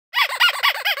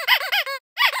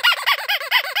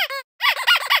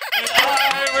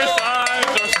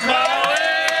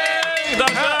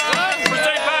For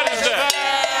St. Patty's Day.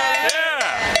 Yeah.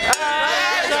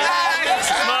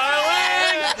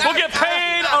 Smiling. We'll get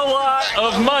paid a lot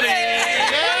of money.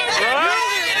 Right?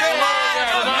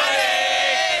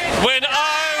 When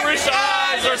Irish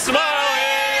eyes are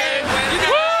smiling.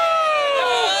 Woo!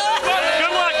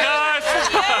 Good luck, guys.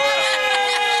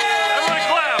 Everybody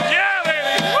clap. Yeah,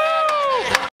 baby.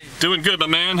 Woo! Doing good, my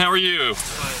man. How are you?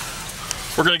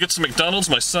 We're gonna get some McDonald's.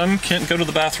 My son can't go to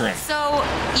the bathroom. So,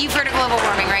 you've heard of global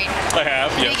warming, right? I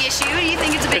have, yeah. Big issue? Do you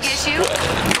think it's a big issue?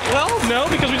 Well, no,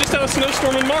 because we just had a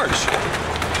snowstorm in March.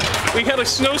 We had a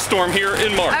snowstorm here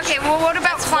in March. Okay, well what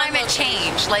about climate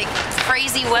change? Like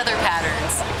crazy weather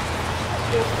patterns?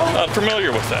 Not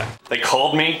familiar with that. They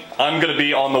called me. I'm gonna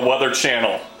be on the Weather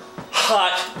Channel.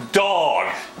 Hot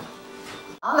dog.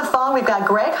 On the phone, we've got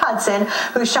Greg Hudson,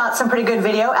 who shot some pretty good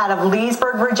video out of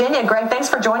Leesburg, Virginia. Greg, thanks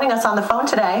for joining us on the phone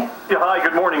today. Yeah, hi,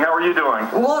 good morning. How are you doing?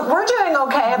 Well, we're doing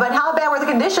okay, but how bad were the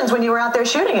conditions when you were out there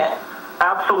shooting it?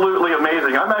 Absolutely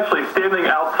amazing. I'm actually standing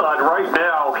outside right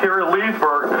now here in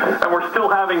Leesburg, and we're still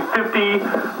having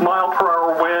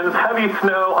 50-mile-per-hour winds, heavy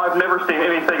snow. I've never seen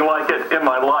anything like it in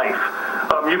my life.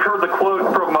 You've heard the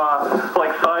quote from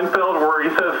like Seinfeld where he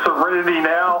says, "Serenity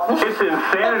now." It's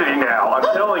insanity now, I'm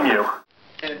telling you.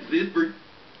 And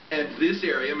this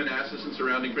area, Manassas and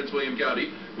surrounding Prince William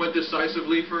County, went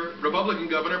decisively for Republican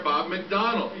Governor Bob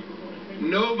McDonnell.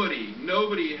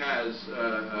 Nobody has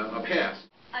a pass.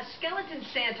 A skeleton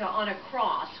Santa on a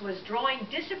cross was drawing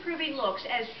disapproving looks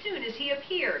as soon as he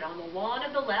appeared on the lawn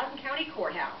of the Loudoun County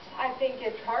Courthouse. I think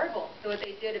it's horrible what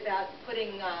they did about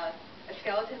putting a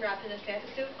skeleton wrapped in a Santa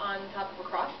suit on top of a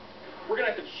cross. We're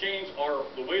gonna have to change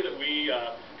the way that we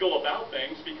go about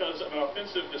things because of an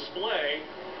offensive display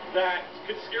that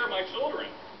could scare my children.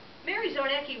 Mary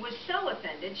Zornecki was so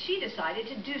offended, she decided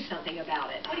to do something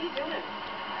about it. What are you doing?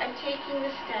 I'm taking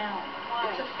this down.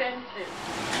 Why? It's offensive.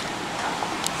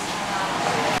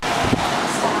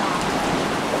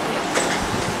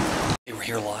 They were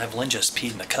here live. Lynn just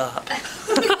peed in the cup.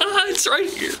 It's right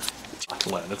here.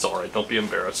 Lynn, it's all right. Don't be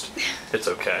embarrassed. It's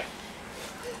okay.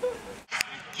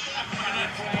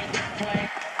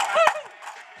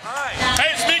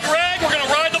 Hey, it's me, Greg. We're gonna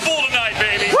ride the bull tonight,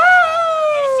 baby. Woo!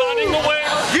 Signing the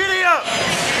waiver. Giddy up!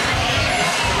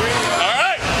 All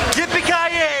right.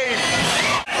 Yippee-ki-yay!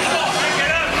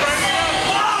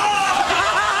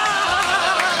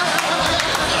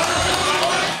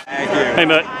 Thank you. Hey,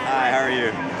 Matt. Hi, how are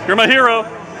you? You're my hero.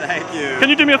 Thank you. Can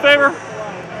you do me a favor?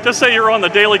 Just say you're on the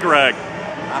Daily Greg.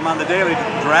 I'm on the Daily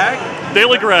Greg?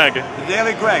 Daily Greg. The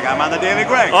Daily Greg. I'm on the Daily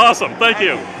Greg. Awesome. Thank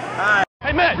you. Hi.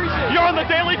 Hey, Matt. You're on the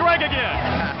Daily Greg again.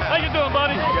 How you doing,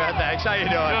 buddy? Good, thanks. How you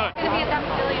doing? Good.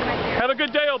 Have a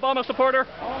good day, Obama supporter.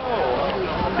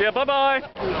 Oh. Yeah, bye-bye.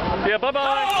 Yeah,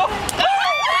 bye-bye. Oh.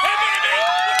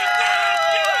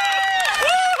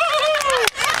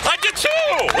 I did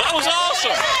too! That was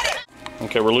awesome!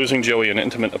 Okay, we're losing Joey in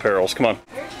intimate apparels. Come on.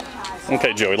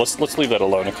 Okay, Joey, let's leave that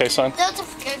alone, okay, son? Those are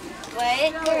for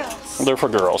girls. They're for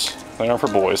girls. They aren't for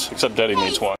boys, except Daddy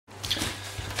needs one.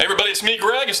 Hey everybody, it's me,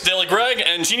 Greg. It's Daily Greg,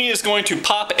 and Jeannie is going to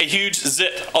pop a huge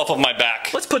zit off of my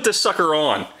back. Let's put this sucker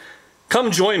on.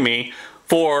 Come join me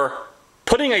for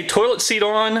putting a toilet seat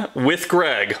on with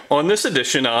Greg on this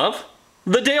edition of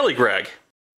The Daily Greg.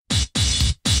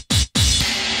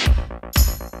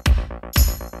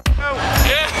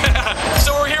 Yeah,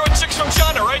 so we're here with Chicks from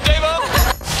China, right, Davo?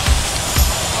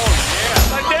 Oh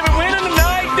yeah. Like David winning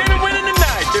tonight, David winning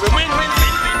tonight, David win tonight.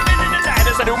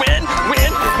 Is that a win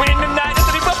tonight?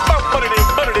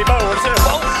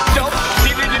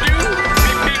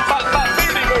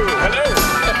 Hello.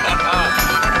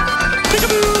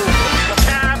 The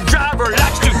cab driver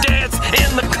likes to dance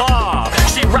in the car.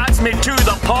 She rides me to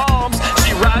the Palms.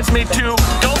 She rides me to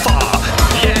go far.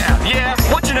 Yeah.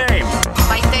 What's your name?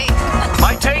 My date.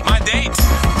 My date? My date.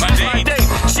 My date.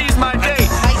 She's my date.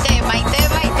 My day.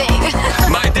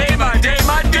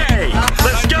 My day.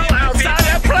 Let's go outside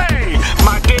and play.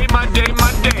 My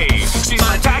day. She's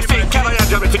my taxi Cadillac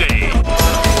driver today.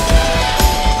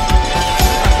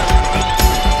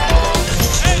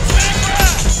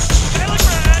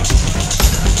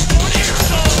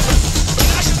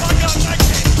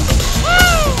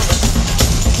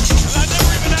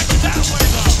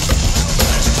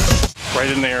 Right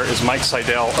in there is Mike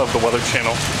Seidel of the Weather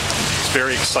Channel. It's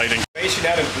very exciting.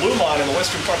 Out in Bluemont in the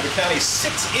western part of the county,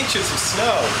 6 inches of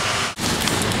snow.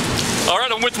 All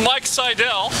right, I'm with Mike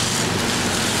Seidel.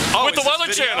 With the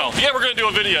Weather Channel. Yeah, we're going to do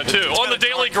a video too on the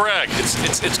Daily Greg.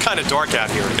 It's kind of dark out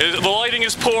here. The lighting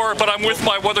is poor, but I'm with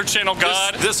my Weather Channel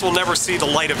god. This will never see the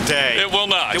light of day. It will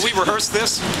not. Did we rehearse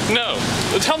this? No.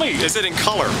 Tell me. Is it in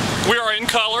color? We are in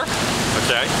color.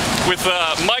 Okay. With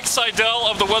Mike Seidel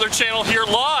of the Weather Channel here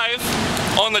live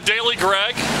on the Daily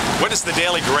Greg. What is the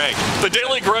Daily Greg? The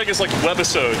Daily Greg is like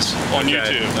webisodes on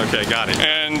YouTube. Okay, got it.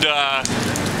 And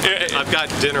I've got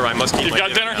dinner. I must keep You've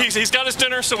got dinner? He's got his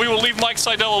dinner, so we will leave Mike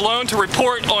Seidel alone to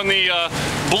report on the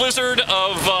blizzard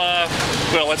of,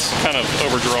 well, that's kind of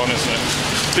overdrawn, isn't it?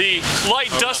 The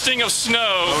light dusting of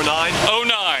snow. 09?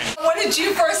 09. What did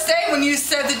you first say when you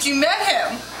said that you met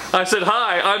him? I said,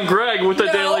 hi, I'm Greg with the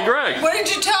Daily Greg. What did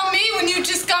you tell me when you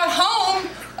just got home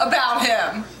about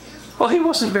him? Well, he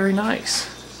wasn't very nice.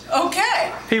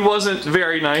 Okay. He wasn't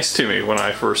very nice to me when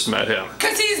I first met him.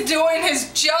 Because he's doing his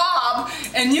job,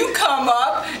 and you come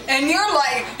up, and you're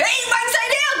like, hey, Mike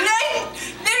Seidel, Greg!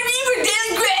 You were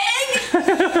Daily Greg!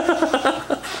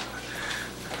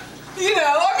 You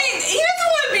know, I mean, he doesn't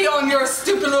want to be on your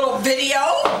stupid little video.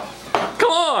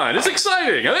 Come on, it's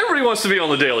exciting. Everybody wants to be on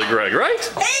the Daily Greg, right?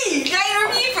 Hey, can I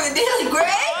interview for the Daily Greg?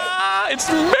 It's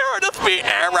Meredith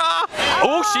Vieira.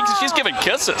 Oh, she's giving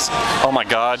kisses. Oh my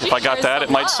God, if I got that, it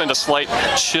might send a slight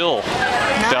chill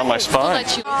down my spine.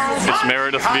 It's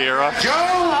Meredith Vieira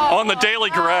on the Daily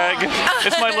Greg.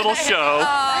 It's my little show.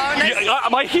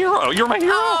 My hero. You're my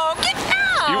hero. Oh, get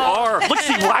out. You are. Look,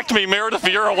 she whacked me. Meredith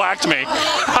Vieira whacked me.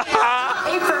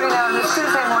 8:30 now this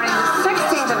Tuesday morning, the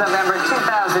 16th of November,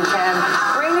 2010.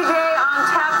 Rainy day on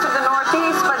tap to the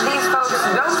northeast, but these folks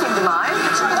don't seem to mind.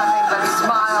 Nothing but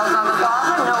smiles on the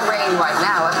bottom. No rain right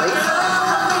now, at least.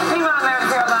 Meanwhile, Meredith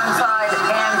here alongside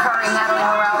Ann Curry, Natalie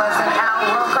Morales, and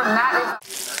Al Roker.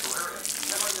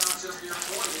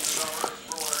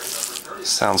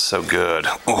 Sounds so good.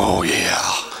 Oh yeah.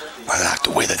 I like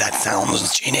the way that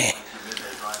sounds, Jeannie.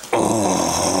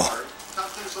 Oh.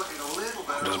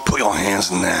 Just put your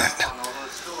hands in that.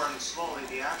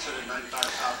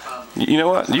 You know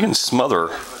what? You can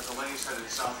smother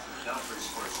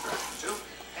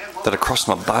that across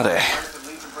my body.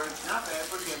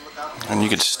 And you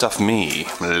could stuff me,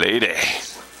 lady.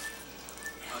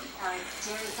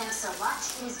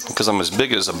 Because I'm as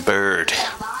big as a bird.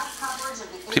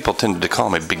 People tended to call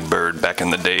me Big Bird back in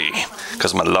the day.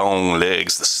 Because of my long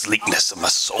legs, the sleekness of my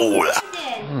soul.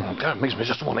 God, it makes me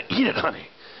just want to eat it, honey.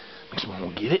 Makes me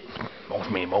want to get it. Makes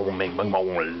me want to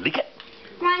lick it.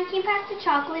 Ron, can you pass the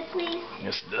chocolate, please?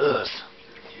 Yes, it does.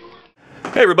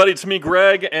 Hey everybody, it's me,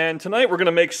 Greg, and tonight we're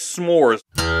gonna make s'mores.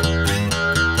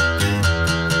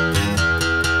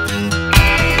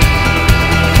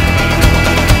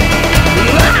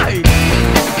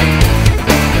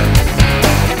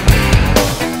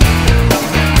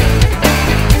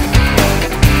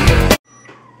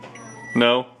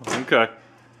 No? Okay.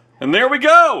 And there we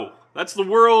go! That's the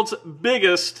world's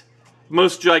biggest,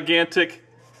 most gigantic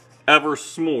ever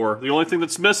s'more. The only thing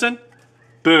that's missing?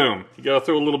 Boom. You gotta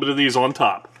throw a little bit of these on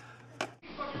top.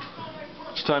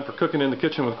 It's time for cooking in the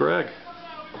kitchen with Greg.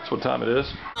 That's what time it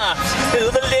is.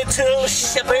 The little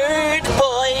shepherd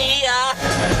boy.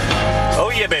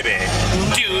 Oh yeah, baby.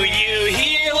 Do you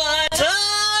hear what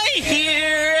I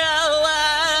hear?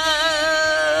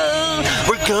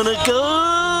 We're gonna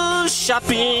go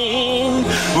shopping.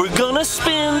 We're gonna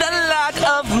spend a lot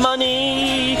of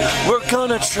money. We're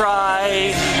gonna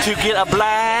try to get a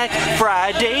Black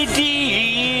Friday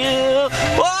deal.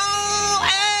 Oh,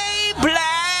 a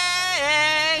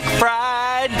Black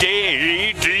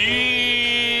Friday deal.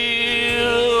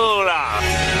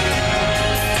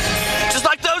 Just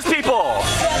like those people.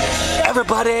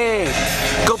 Everybody,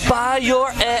 go buy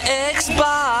your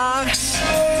Xbox.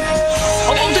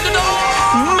 Hold to the door.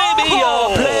 Maybe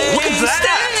your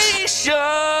PlayStation.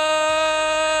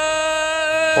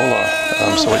 Hold on.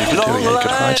 So what you could do, you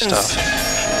could hide stuff.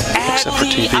 Except for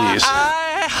TVs.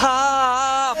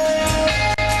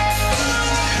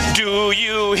 Do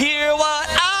you hear what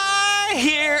I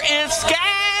hear? It's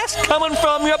gas coming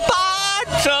from your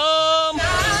bottom.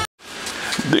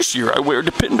 This year I wear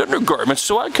dependent undergarments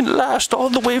so I can last all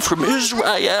the way from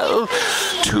Israel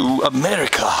to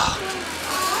America.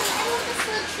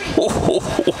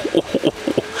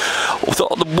 With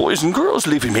all the boys and girls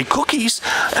leaving me cookies,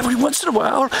 every once in a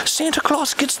while Santa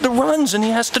Claus gets the runs and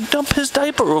he has to dump his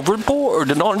diaper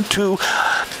overboard and onto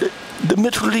the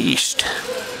Middle East.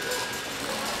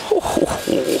 There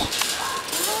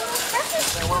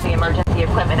will be emergency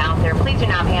equipment out there. Please do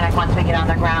not panic once we get on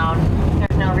the ground.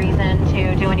 There's no reason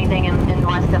to do anything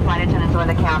unless the flight attendants or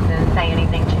the captain say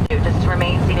anything to do. Just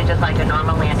remain seated just like a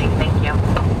normal landing. Thank you.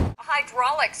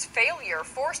 Hydraulics failure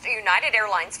forced a United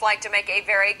Airlines flight to make a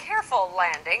very careful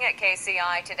landing at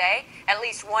KCI today. At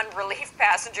least one relief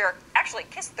passenger actually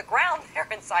kissed the ground there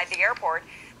inside the airport.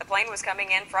 The plane was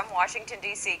coming in from Washington,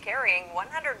 D.C., carrying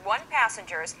 101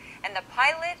 passengers, and the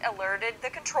pilot alerted the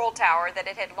control tower that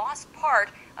it had lost part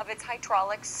of its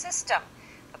hydraulic system.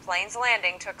 The plane's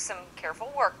landing took some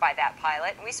careful work by that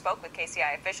pilot, and we spoke with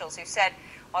KCI officials who said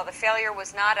while the failure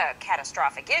was not a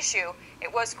catastrophic issue,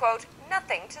 it was, quote,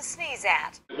 nothing to sneeze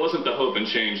at. It wasn't the hope and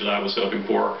change that I was hoping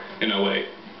for in 08.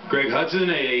 Greg Hudson,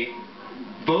 a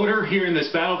voter here in this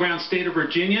battleground state of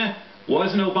Virginia,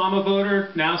 was an Obama voter,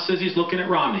 now says he's looking at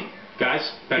Romney. Guys,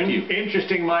 back to you.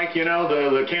 Interesting, Mike. You know,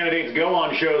 the candidates go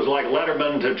on shows like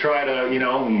Letterman to try to, you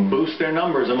know, boost their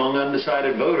numbers among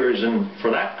undecided voters, and for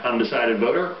that undecided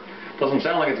voter, doesn't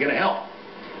sound like it's going to help.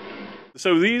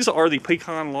 So these are the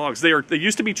pecan logs. They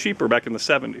used to be cheaper back in the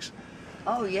 70s.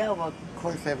 Oh yeah, well of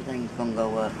course everything's gonna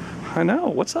go up. I know.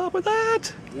 What's up with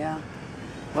that? Yeah.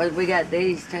 Well, we got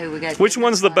these two. We got. Which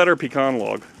one's the better pecan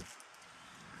log?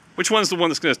 Which one's the one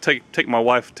that's going to take my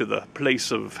wife to the place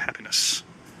of happiness?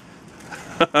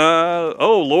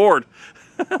 Oh, Lord.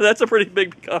 That's a pretty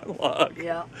big pecan log.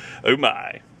 Yeah. Oh, my.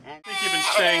 I think you've been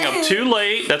staying up too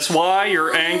late. That's why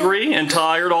you're angry and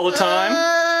tired all the time.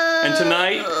 And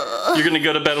tonight, you're going to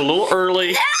go to bed a little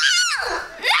early.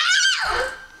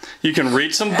 You can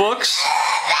read some books.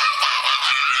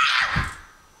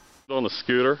 On the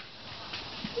scooter.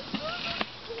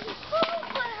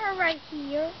 Put her right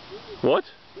here. What?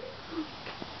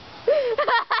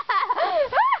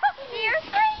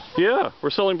 Seriously? Yeah,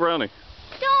 we're selling brownie.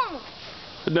 Don't.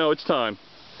 No, it's time.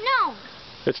 No.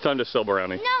 It's time to sell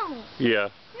brownie. No. Yeah.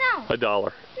 No.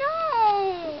 $1.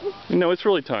 No. No, it's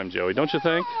really time, Joey, don't you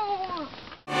think?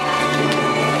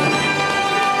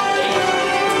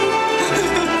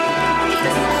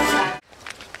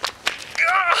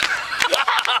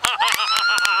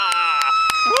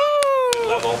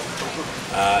 Level.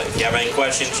 If you have any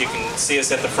questions, you can see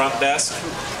us at the front desk.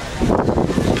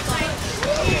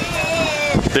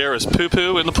 There is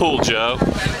poo-poo in the pool, Joe.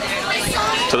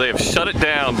 So they have shut it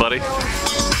down, buddy.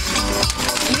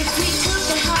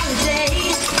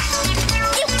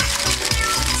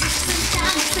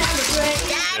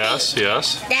 Yes,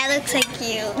 yes. That looks like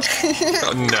you.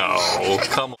 Oh, no,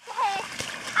 come on.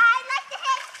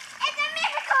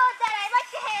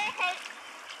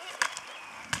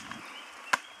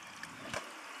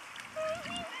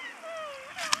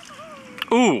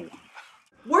 Ooh.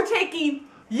 We're taking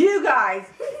you guys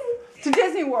to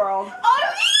Disney World on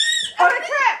a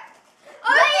trip.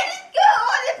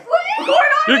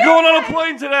 You're going on a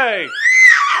plane today.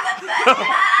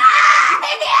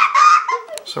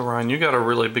 So Ryan, you got a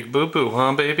really big boo-boo,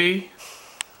 huh, baby?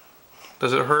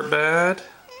 Does it hurt bad?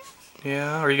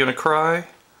 Yeah, are you gonna cry?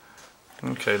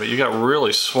 Okay, but you got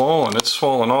really swollen. It's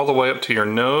swollen all the way up to your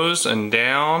nose and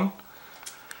down.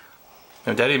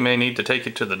 Now, Daddy may need to take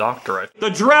you to the doctor. The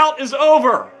drought is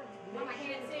over!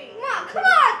 Come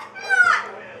on.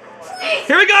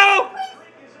 Here we go!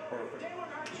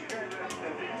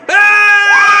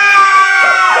 Hey!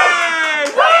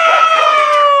 Woo!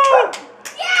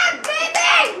 Yeah,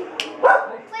 baby!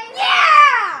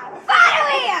 Yeah!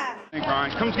 Finally! Hey,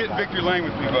 Brian, come get Victory Lane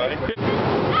with me, buddy.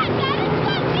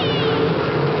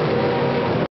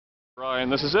 Ryan,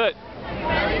 this is it.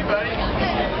 How are you, buddy?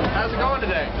 How's it going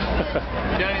today?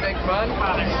 You doing anything fun?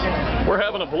 We're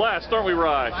having a blast, aren't we,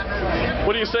 Ryan?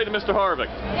 What do you say to Mr. Harvick?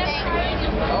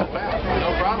 Oh, wow.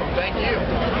 No problem. Thank you.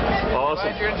 Awesome.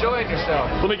 Glad you're enjoying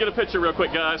yourself. Let me get a picture real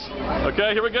quick, guys.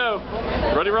 Okay, here we go.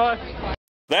 Ready, Ryan?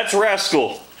 That's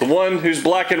Rascal, the one who's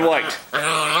black and white.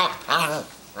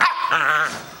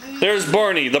 There's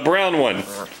Barney, the brown one.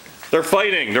 They're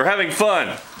fighting. They're having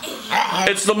fun.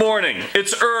 It's the morning.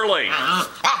 It's early.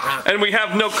 And we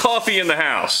have no coffee in the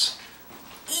house.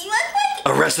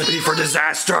 A recipe for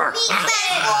disaster.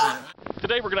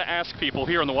 Today we're going to ask people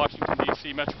here in the Washington,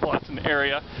 D.C. metropolitan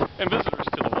area and visitors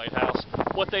to the White House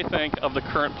what they think of the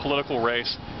current political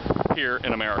race here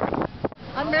in America.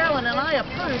 I'm Marilyn and I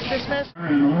approve this message.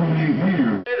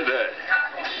 Today,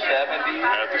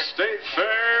 at the State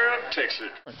Fair of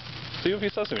Texas. See if he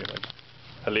says anything.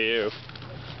 Hello.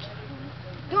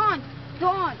 Dawn.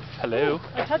 Hello.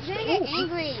 I'm gonna get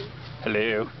angry.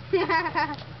 Hello.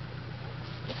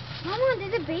 Mama,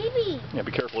 there's a baby. Yeah,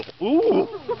 be careful. Ooh.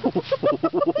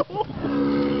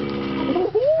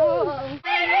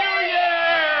 Happy New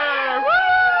Year!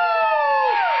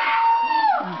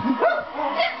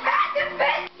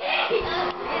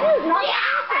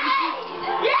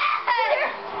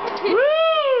 Woo!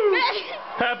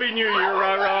 Happy New Year,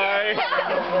 Rai.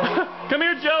 Come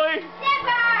here, Joey.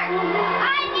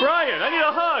 Ryan, I need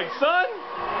a hug, son.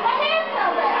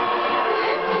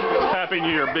 Happy New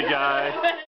Year, big guy.